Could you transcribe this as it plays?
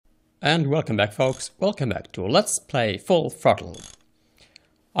And welcome back, folks. Welcome back to Let's Play Full Throttle.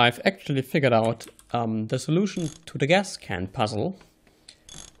 I've actually figured out the solution to the gas can puzzle.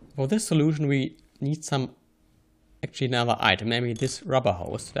 For this solution we need actually another item, namely this rubber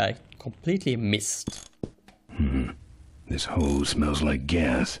hose that I completely missed. This hose smells like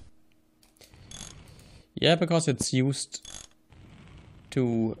gas. Yeah, because it's used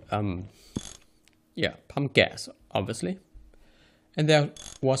to pump gas, obviously. And there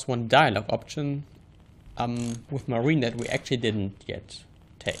was one dialogue option with Marine that we actually didn't yet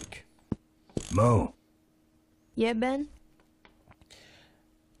take. Mo. Yeah, Ben?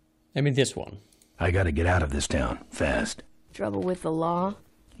 I mean this one. I gotta get out of this town, fast. Trouble with the law?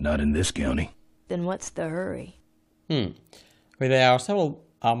 Not in this county. Then what's the hurry? Well, there are several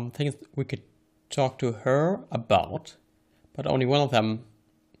things we could talk to her about, but only one of them.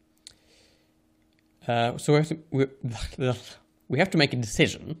 So we have to make a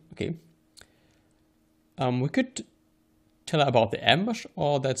decision, okay? We could tell her about the ambush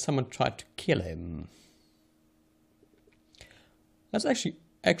or that someone tried to kill him. Let's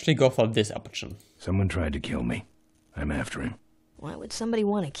actually go for this option. Someone tried to kill me. I'm after him. Why would somebody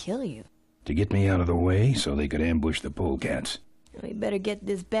want to kill you? To get me out of the way so they could ambush the polecats. We better get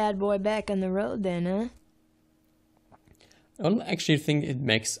this bad boy back on the road then, huh? I don't actually think it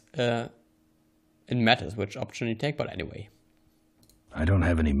matters which option you take, but anyway. I don't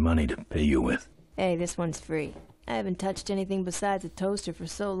have any money to pay you with. Hey, this one's free. I haven't touched anything besides a toaster for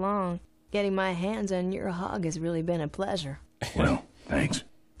so long. Getting my hands on your hog has really been a pleasure. Well, thanks.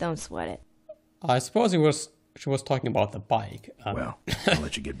 Don't sweat it. I suppose she was talking about the bike. Well, I'll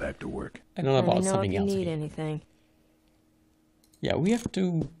let you get back to work. I don't know about something else. If you need here. anything. Yeah, we have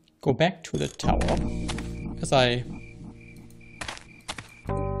to go back to the tower. As I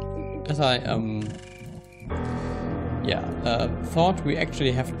thought we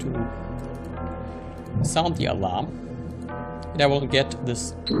actually have to sound the alarm. And I will get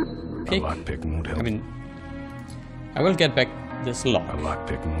this pick. A lockpick won't help. I mean, I will get back this lock. A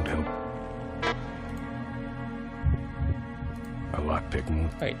lockpick won't help. A lockpick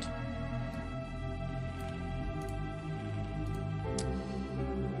won't. Wait.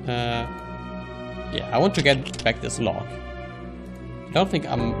 Yeah, I want to get back this lock. I don't think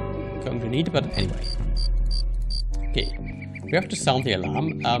I'm going to need it, but anyway. Okay, we have to sound the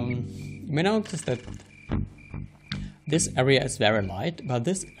alarm. You may notice that this area is very light, but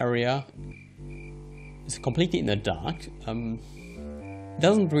this area is completely in the dark.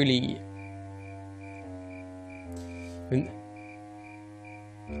 Doesn't really... I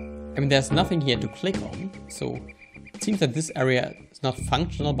mean, there's nothing here to click on, so it seems that this area is not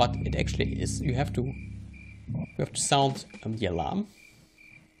functional, but it actually is. You have to sound the alarm.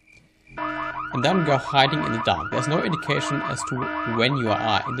 And then go hiding in the dark. There's no indication as to when you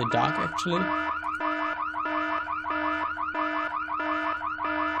are in the dark, actually.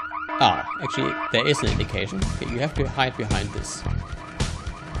 Actually, there is an indication. Okay, you have to hide behind this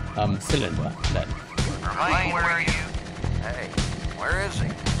cylinder then. Ryan, where are you? Hey, where is he?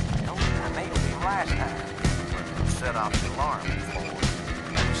 I made him last time. Set off the alarm before.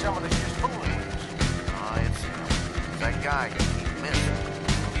 Maybe some of this is fooling us. It's him. It's that guy you keep missing.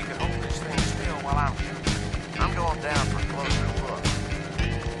 You can hold this thing still while I'm here. I'm going down for a closer look.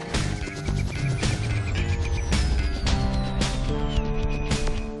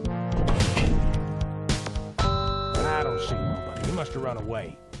 I don't see nobody. He must have run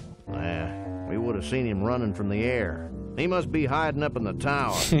away. We would have seen him running from the air. He must be hiding up in the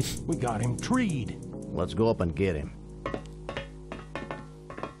tower. We got him treed. Let's go up and get him.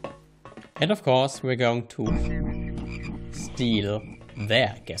 And of course, we're going to steal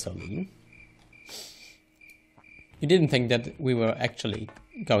their gasoline. You didn't think that we were actually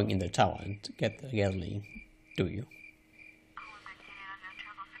going in the tower and get the gasoline, do you?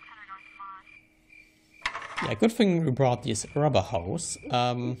 Yeah, good thing we brought this rubber hose.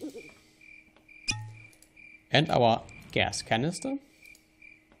 And our gas canister.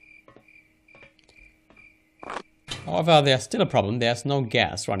 However, there's still a problem. There's no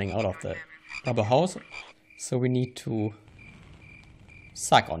gas running out of the rubber hose, so we need to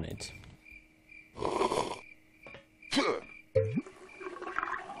suck on it.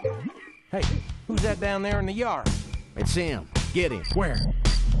 Hey, who's that down there in the yard? It's him. Get him. Where?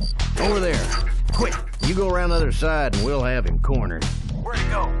 Over there. Quick, you go around the other side and we'll have him cornered. Where'd he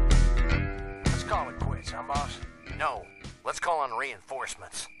go? Let's call it quits, huh, boss? No. Let's call on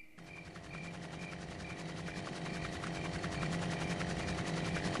reinforcements.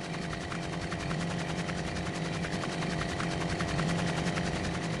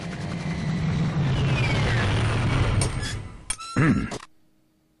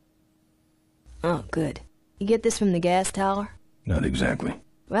 Oh, good. You get this from the gas tower? Not exactly.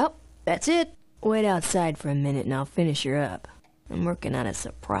 Well, that's it. Wait outside for a minute and I'll finish her up. I'm working on a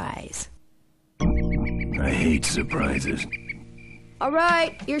surprise. I hate surprises. All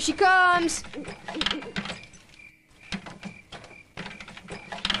right, here she comes.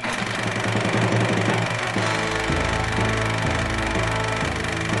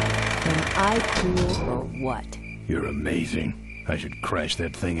 Am I cool or what? You're amazing. I should crash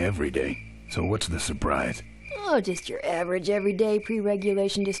that thing every day. So what's the surprise? Oh, just your average everyday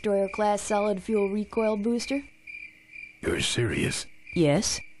pre-regulation destroyer class solid fuel recoil booster. You're serious?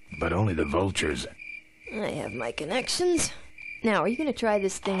 Yes. But only the vultures. I have my connections. Now, are you gonna try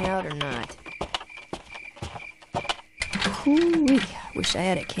this thing out or not? Hoo-wee, I wish I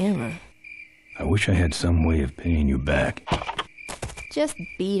had a camera. I wish I had some way of paying you back. Just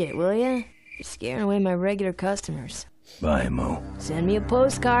beat it, will ya? You're scaring away my regular customers. Bye, Mo. Send me a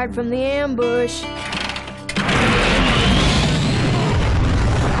postcard from the ambush.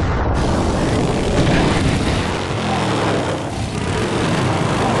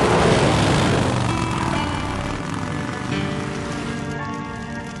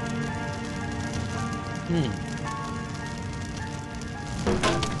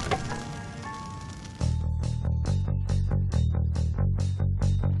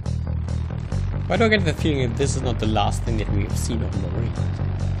 Why do I get the feeling that this is not the last thing that we have seen of Marie?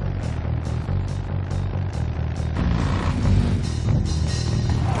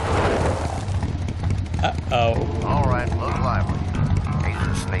 Uh-oh. All right, look lively. He's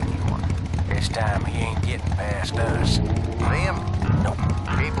a sneaky one. This time he ain't getting past us. See him? Nope.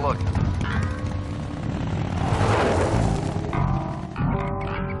 Keep looking.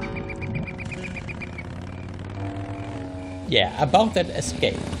 Yeah, about that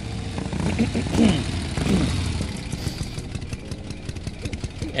escape.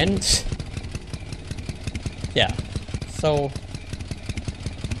 And yeah, so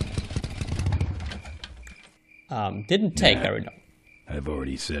didn't take very long. I've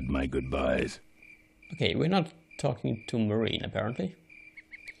already said my goodbyes. Okay, we're not talking to Marine apparently.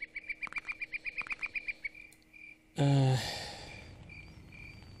 Can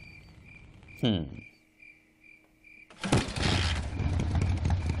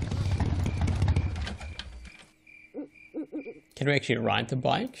we actually ride the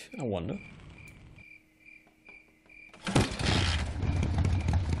bike? I wonder.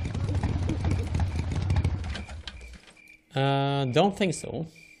 Don't think so.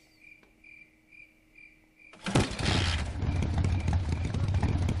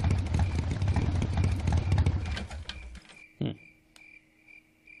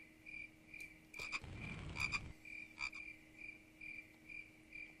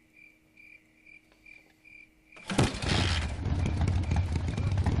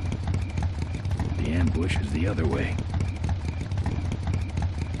 The ambush is the other way.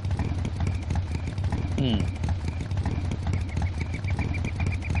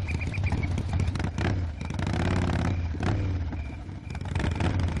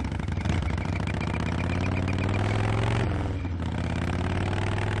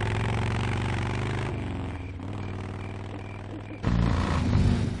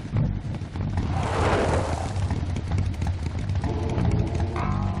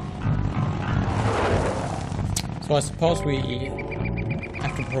 So I suppose we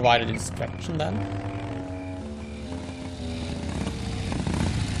have to provide a distraction then.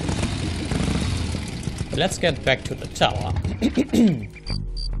 But let's get back to the tower.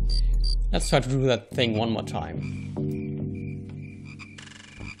 Let's try to do that thing one more time.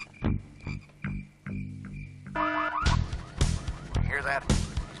 Hear that?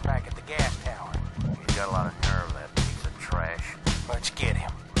 He's back at the gas tower. He's got a lot of nerve, that piece of trash. Let's get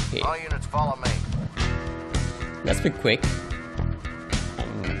him. Okay, All units follow me. let's be quick.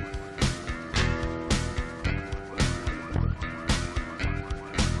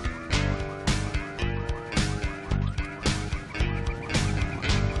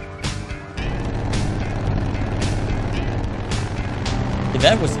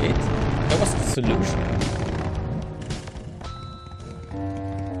 That was it. That was the solution.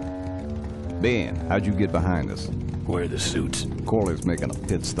 Ben, how'd you get behind us? Where are the suits? Corley's making a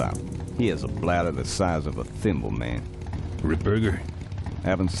pit stop. He has a bladder the size of a thimble, man. Ripburger?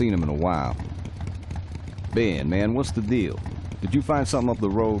 Haven't seen him in a while. Ben, man, what's the deal? Did you find something up the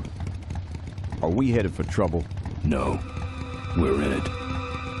road? Are we headed for trouble? No. We're in it.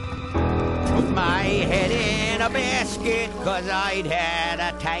 Took my head in a basket, 'cause I'd had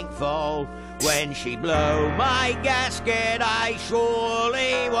a tank full. When she blew my gasket, I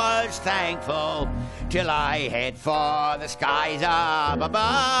surely was thankful. Till I head for the skies up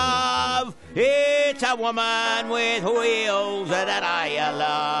above. love. It's a woman with wheels that I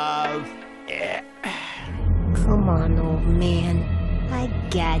love. Yeah. Come on, old man. I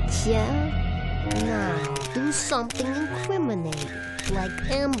gotcha. Now, do something incriminating, like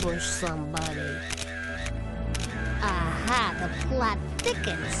ambush somebody. Aha, the plot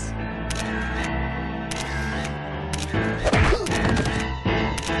thickens.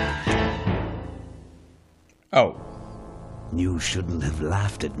 Oh. You shouldn't have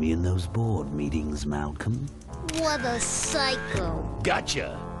laughed at me in those board meetings, Malcolm. What a psycho.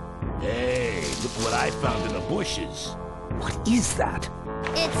 Gotcha. Hey, look what I found in the bushes. What is that?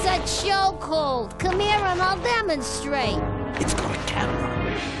 It's a chokehold. Come here and I'll demonstrate. It's got a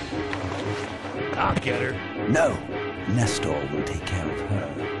camera. I'll get her. No, Nestor will take care of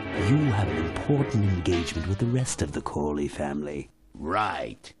her. You have an important engagement with the rest of the Corley family.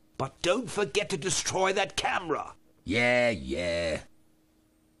 Right. But don't forget to destroy that camera. Yeah.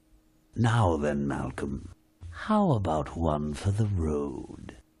 Now then, Malcolm, how about one for the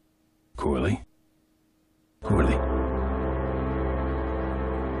road? Corley?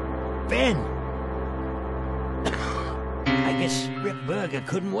 Ben! I guess Ripburger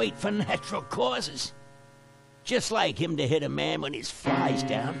couldn't wait for natural causes. Just like him to hit a man when his fly's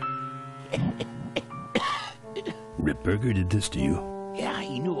down. Ripburger did this to you? Yeah,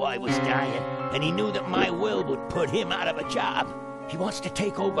 he knew I was dying, and he knew that my will would put him out of a job. He wants to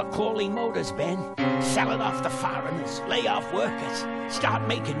take over Corley Motors, Ben. Sell it off to foreigners, lay off workers, start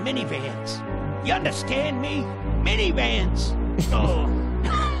making minivans. You understand me? Minivans! Oh.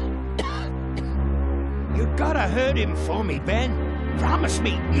 You gotta hurt him for me, Ben. Promise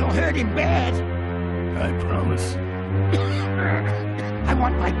me you'll hurt him bad. I promise. I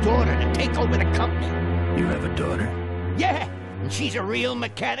want my daughter to take over the company. You have a daughter? Yeah, and she's a real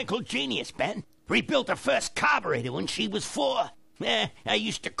mechanical genius, Ben. Rebuilt her first carburetor when she was 4. I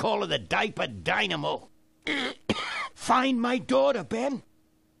used to call her the diaper dynamo. Find my daughter, Ben.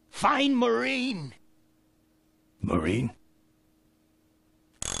 Find Maureen. Maureen?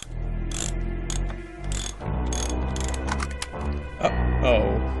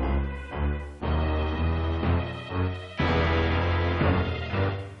 Uh-oh.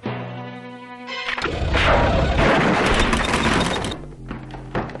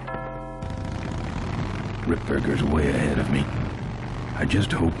 Ripburger's way ahead of me. I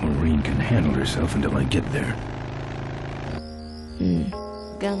just hope Maureen can handle herself until I get there.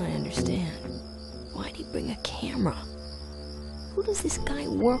 Gonna understand. Why'd he bring a camera? Who does this guy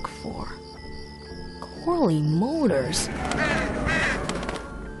work for? Corley Motors.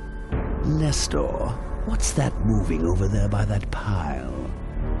 Nestor, what's that moving over there by that pile?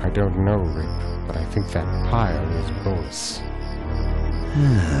 I don't know, Rip, but I think that pile is bolts.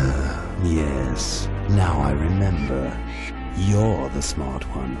 Yes, now I remember. You're the smart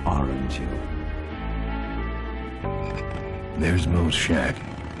one, aren't you? There's Mo's shack,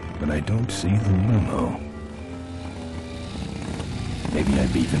 but I don't see the limo. Maybe I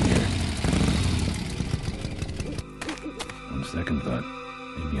beat them here. On second thought,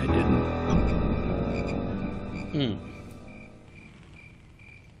 maybe I didn't.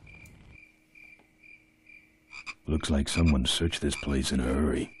 Looks like someone searched this place in a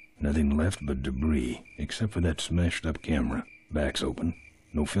hurry. Nothing left but debris, except for that smashed-up camera. Back's open.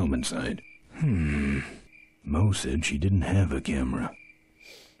 No film inside. Mo said she didn't have a camera.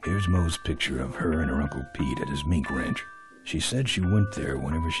 Here's Mo's picture of her and her Uncle Pete at his mink ranch. She said she went there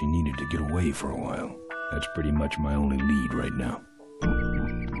whenever she needed to get away for a while. That's pretty much my only lead right now.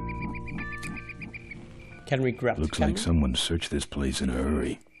 Can we grab Looks the camera? like someone searched this place in a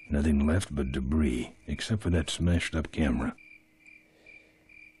hurry. Nothing left but debris, except for that smashed-up camera.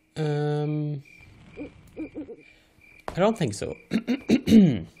 I don't think so.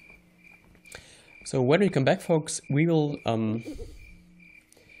 So when we come back, folks, we will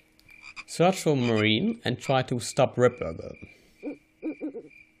search for Maureen and try to stop Ripburger.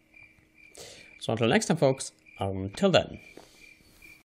 So until next time, folks, till then.